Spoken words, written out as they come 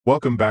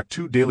Welcome back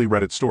to Daily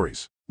Reddit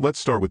Stories. Let's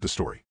start with the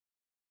story.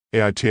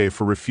 AITA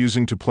for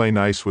refusing to play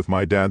nice with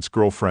my dad's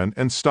girlfriend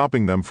and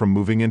stopping them from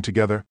moving in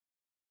together.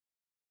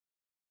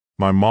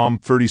 My mom,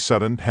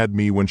 37, had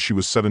me when she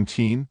was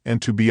 17,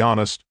 and to be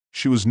honest,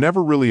 she was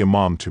never really a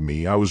mom to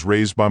me. I was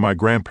raised by my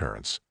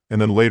grandparents, and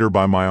then later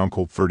by my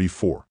uncle,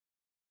 34.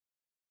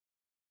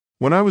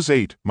 When I was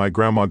 8, my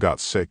grandma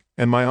got sick,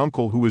 and my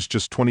uncle, who was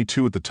just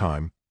 22 at the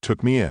time,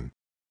 took me in.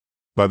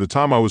 By the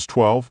time I was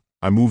 12,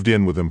 I moved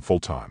in with him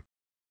full-time.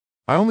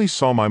 I only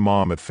saw my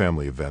mom at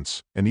family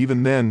events, and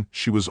even then,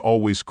 she was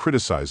always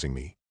criticizing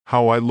me,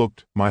 how I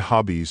looked, my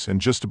hobbies,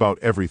 and just about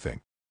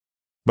everything.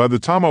 By the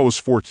time I was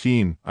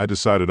 14, I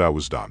decided I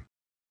was done.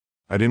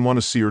 I didn't want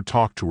to see or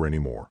talk to her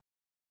anymore.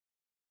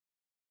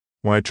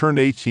 When I turned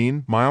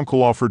 18, my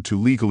uncle offered to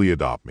legally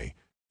adopt me,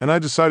 and I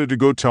decided to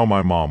go tell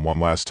my mom one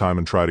last time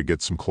and try to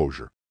get some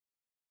closure.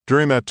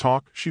 During that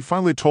talk, she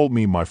finally told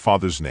me my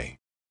father's name.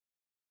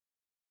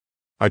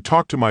 I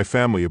talked to my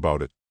family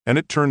about it, and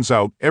it turns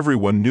out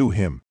everyone knew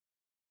him.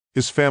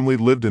 His family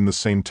lived in the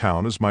same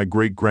town as my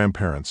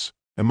great-grandparents,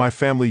 and my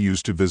family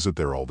used to visit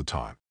there all the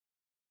time.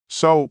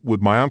 So,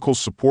 with my uncle's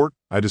support,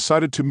 I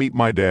decided to meet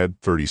my dad,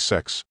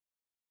 36.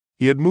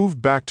 He had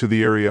moved back to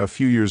the area a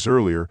few years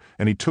earlier,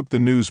 and he took the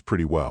news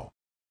pretty well.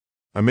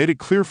 I made it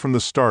clear from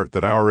the start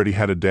that I already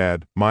had a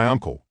dad, my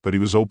uncle, but he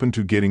was open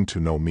to getting to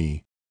know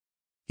me.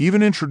 He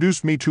even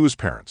introduced me to his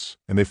parents,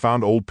 and they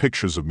found old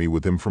pictures of me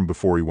with him from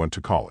before he went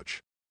to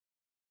college.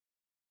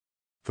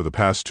 For the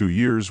past 2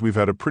 years, we've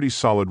had a pretty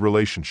solid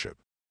relationship.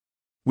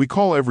 We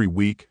call every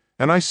week,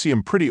 and I see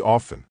him pretty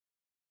often.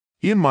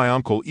 He and my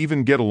uncle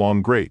even get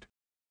along great.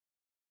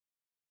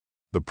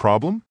 The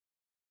problem?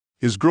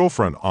 His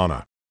girlfriend,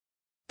 Anna.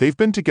 They've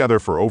been together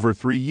for over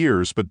 3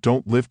 years but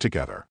don't live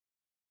together.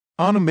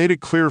 Anna made it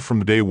clear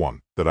from day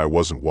one that I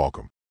wasn't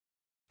welcome.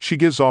 She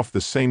gives off the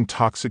same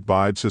toxic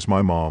vibes as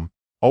my mom,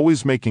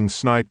 always making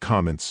snide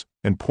comments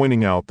and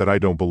pointing out that I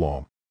don't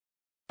belong.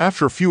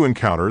 After a few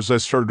encounters, I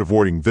started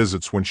avoiding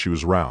visits when she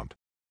was around.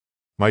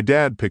 My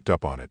dad picked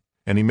up on it,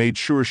 and he made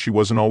sure she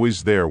wasn't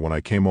always there when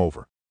I came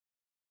over.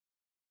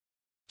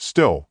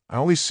 Still, I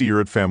only see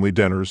her at family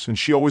dinners, and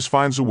she always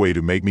finds a way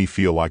to make me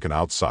feel like an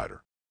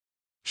outsider.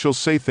 She'll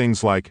say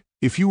things like,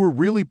 "If you were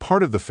really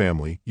part of the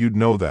family, you'd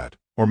know that,"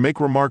 or make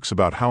remarks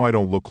about how I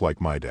don't look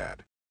like my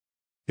dad.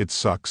 It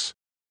sucks.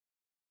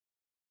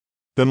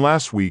 Then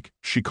last week,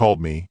 she called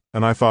me,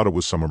 and I thought it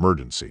was some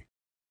emergency.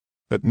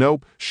 But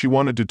nope, she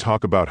wanted to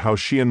talk about how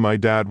she and my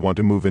dad want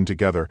to move in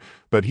together,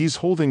 but he's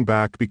holding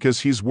back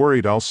because he's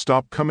worried I'll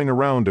stop coming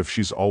around if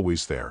she's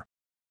always there.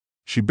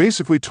 She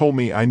basically told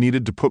me I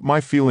needed to put my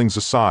feelings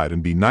aside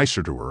and be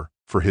nicer to her,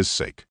 for his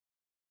sake.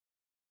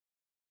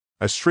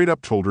 I straight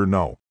up told her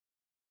no.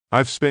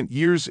 I've spent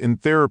years in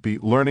therapy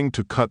learning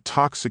to cut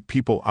toxic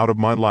people out of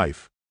my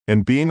life,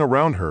 and being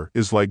around her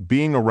is like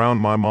being around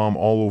my mom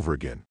all over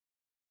again.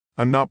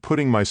 I'm not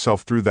putting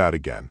myself through that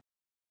again.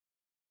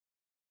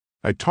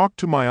 I talked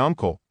to my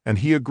uncle, and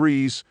he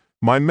agrees,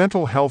 my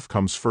mental health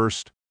comes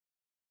first.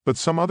 But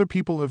some other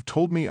people have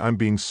told me I'm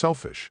being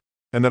selfish,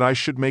 and that I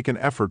should make an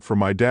effort for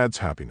my dad's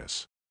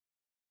happiness.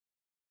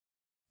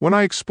 When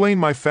I explain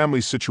my family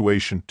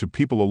situation to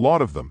people, a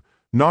lot of them,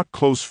 not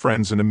close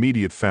friends and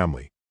immediate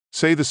family,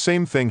 say the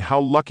same thing: how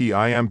lucky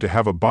I am to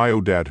have a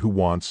bio dad who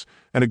wants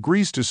and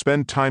agrees to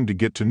spend time to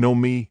get to know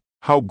me,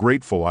 how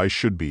grateful I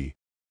should be.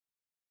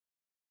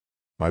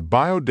 My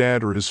bio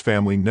dad or his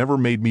family never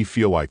made me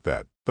feel like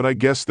that. But I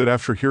guess that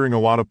after hearing a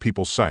lot of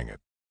people saying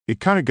it, it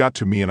kind of got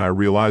to me, and I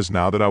realized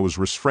now that I was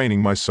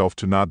restraining myself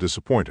to not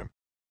disappoint him.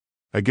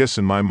 I guess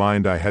in my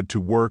mind I had to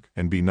work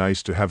and be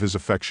nice to have his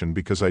affection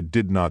because I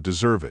did not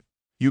deserve it.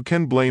 You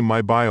can blame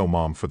my bio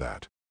mom for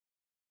that.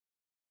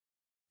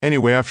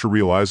 Anyway, after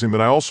realizing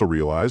that, I also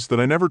realized that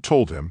I never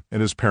told him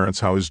and his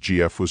parents how his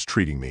GF was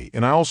treating me,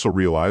 and I also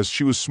realized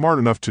she was smart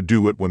enough to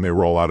do it when they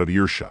were all out of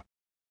earshot.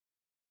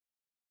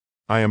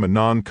 I am a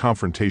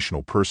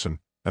non-confrontational person,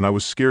 and I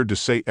was scared to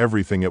say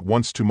everything at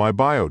once to my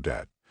bio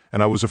dad,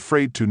 and I was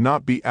afraid to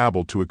not be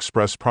able to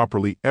express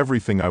properly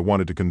everything I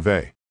wanted to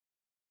convey.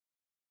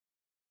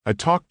 I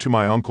talked to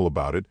my uncle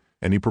about it,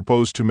 and he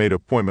proposed to make an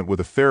appointment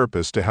with a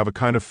therapist to have a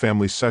kind of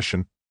family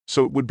session,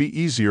 so it would be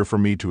easier for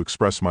me to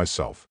express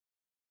myself.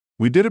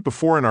 We did it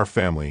before in our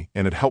family,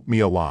 and it helped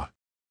me a lot.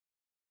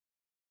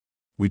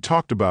 We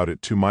talked about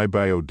it to my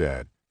bio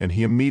dad, and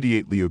he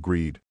immediately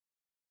agreed.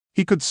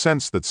 He could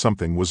sense that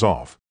something was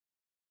off.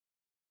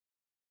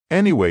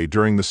 Anyway,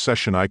 during the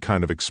session I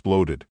kind of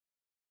exploded.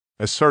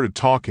 I started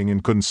talking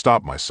and couldn't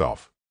stop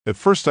myself. At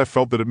first I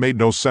felt that it made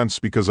no sense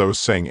because I was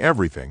saying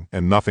everything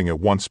and nothing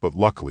at once, but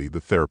luckily the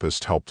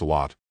therapist helped a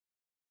lot.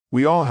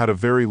 We all had a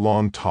very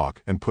long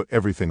talk and put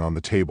everything on the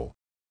table.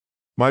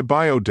 My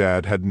bio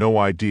dad had no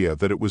idea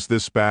that it was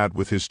this bad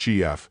with his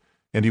GF,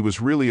 and he was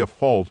really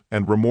appalled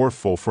and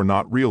remorseful for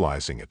not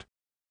realizing it.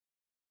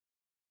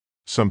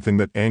 Something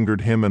that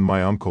angered him and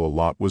my uncle a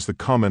lot was the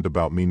comment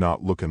about me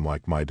not looking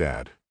like my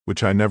dad,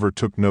 which I never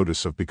took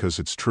notice of because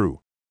it's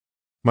true.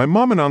 My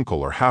mom and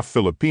uncle are half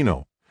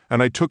Filipino,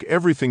 and I took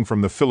everything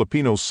from the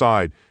Filipino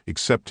side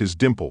except his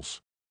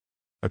dimples.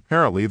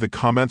 Apparently, the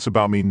comments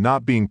about me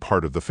not being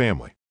part of the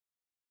family.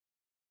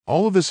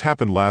 All of this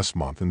happened last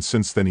month, and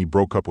since then he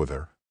broke up with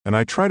her, and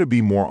I try to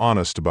be more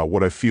honest about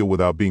what I feel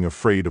without being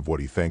afraid of what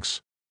he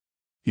thinks.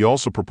 He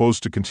also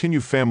proposed to continue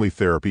family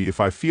therapy if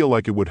I feel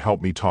like it would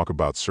help me talk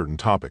about certain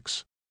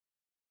topics.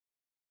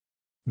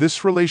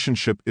 This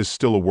relationship is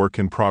still a work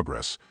in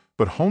progress,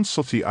 but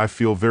honestly I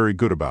feel very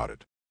good about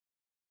it.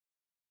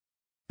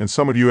 And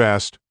some of you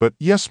asked, but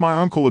yes, my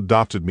uncle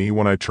adopted me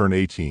when I turned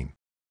 18.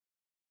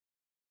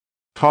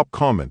 Top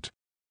comment.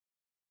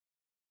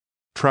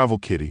 Travel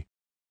Kitty.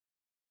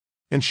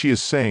 And she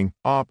is saying,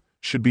 Op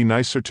should be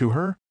nicer to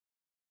her?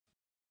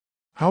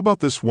 How about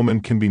this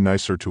woman can be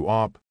nicer to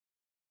Op?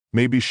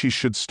 Maybe she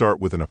should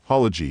start with an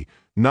apology,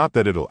 not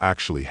that it'll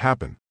actually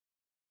happen.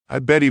 I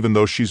bet even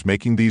though she's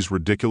making these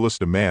ridiculous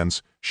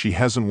demands, she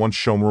hasn't once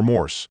shown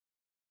remorse.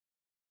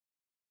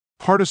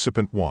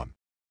 Participant 1.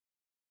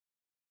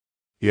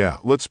 Yeah,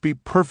 let's be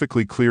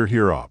perfectly clear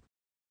here, Op.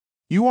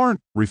 You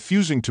aren't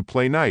refusing to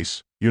play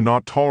nice, you're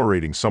not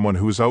tolerating someone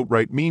who is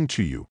outright mean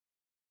to you,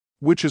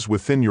 which is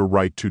within your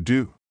right to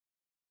do.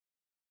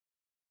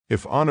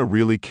 If Anna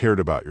really cared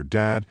about your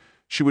dad,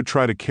 she would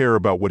try to care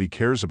about what he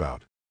cares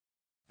about.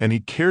 And he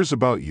cares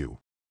about you.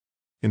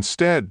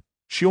 Instead,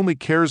 she only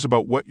cares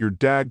about what your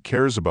dad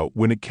cares about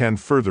when it can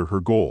further her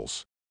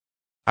goals.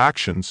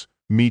 Actions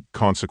meet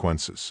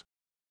consequences.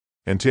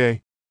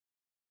 Ente.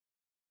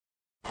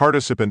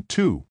 Participant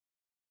 2.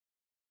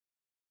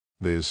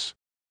 This.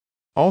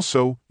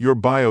 Also, your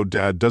bio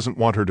dad doesn't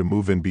want her to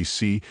move in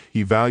BC,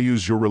 he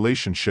values your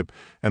relationship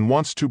and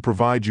wants to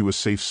provide you a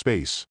safe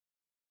space.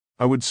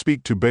 I would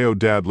speak to bio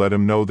dad, let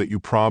him know that you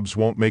probs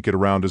won't make it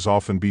around as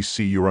often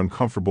BC, you're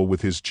uncomfortable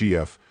with his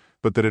GF,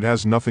 but that it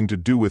has nothing to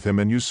do with him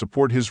and you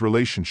support his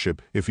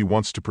relationship if he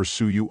wants to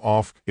pursue you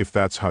off, if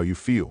that's how you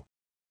feel.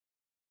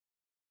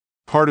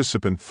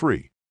 Participant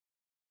 3.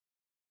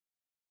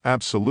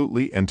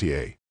 Absolutely,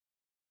 NTA.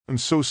 I'm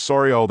so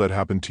sorry all that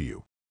happened to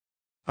you.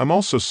 I'm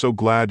also so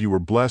glad you were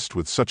blessed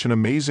with such an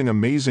amazing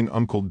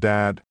uncle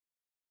dad.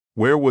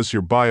 Where was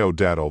your bio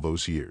dad all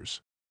those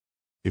years?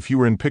 If you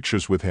were in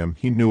pictures with him,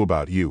 he knew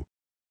about you.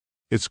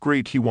 It's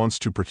great he wants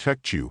to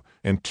protect you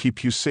and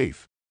keep you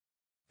safe.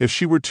 If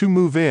she were to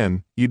move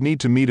in, you'd need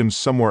to meet him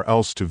somewhere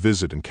else to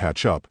visit and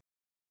catch up.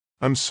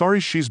 I'm sorry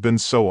she's been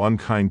so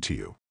unkind to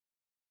you.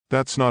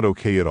 That's not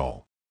okay at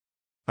all.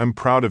 I'm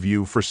proud of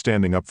you for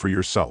standing up for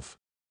yourself.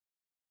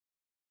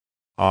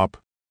 Op.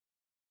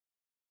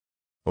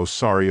 Oh,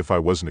 sorry if I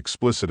wasn't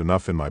explicit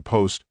enough in my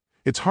post.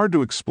 It's hard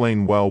to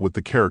explain well with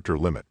the character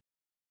limit.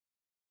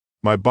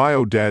 My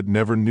bio dad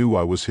never knew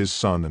I was his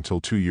son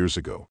until 2 years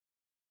ago.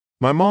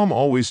 My mom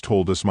always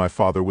told us my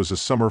father was a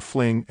summer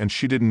fling and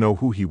she didn't know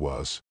who he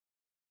was.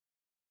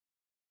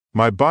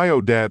 My bio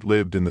dad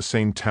lived in the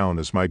same town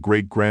as my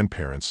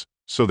great-grandparents,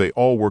 so they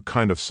all were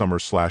kind of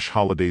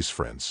summer/holidays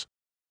friends.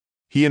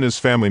 He and his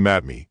family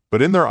met me,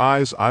 but in their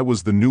eyes I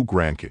was the new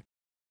grandkid.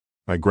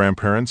 My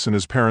grandparents and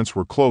his parents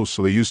were close,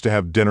 so they used to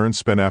have dinner and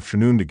spend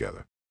afternoon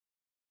together.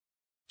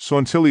 So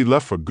until he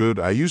left for good,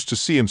 I used to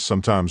see him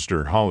sometimes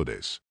during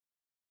holidays.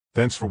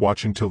 Thanks for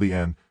watching till the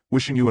end.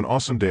 Wishing you an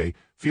awesome day.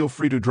 Feel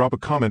free to drop a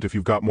comment if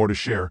you've got more to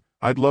share.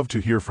 I'd love to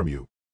hear from you.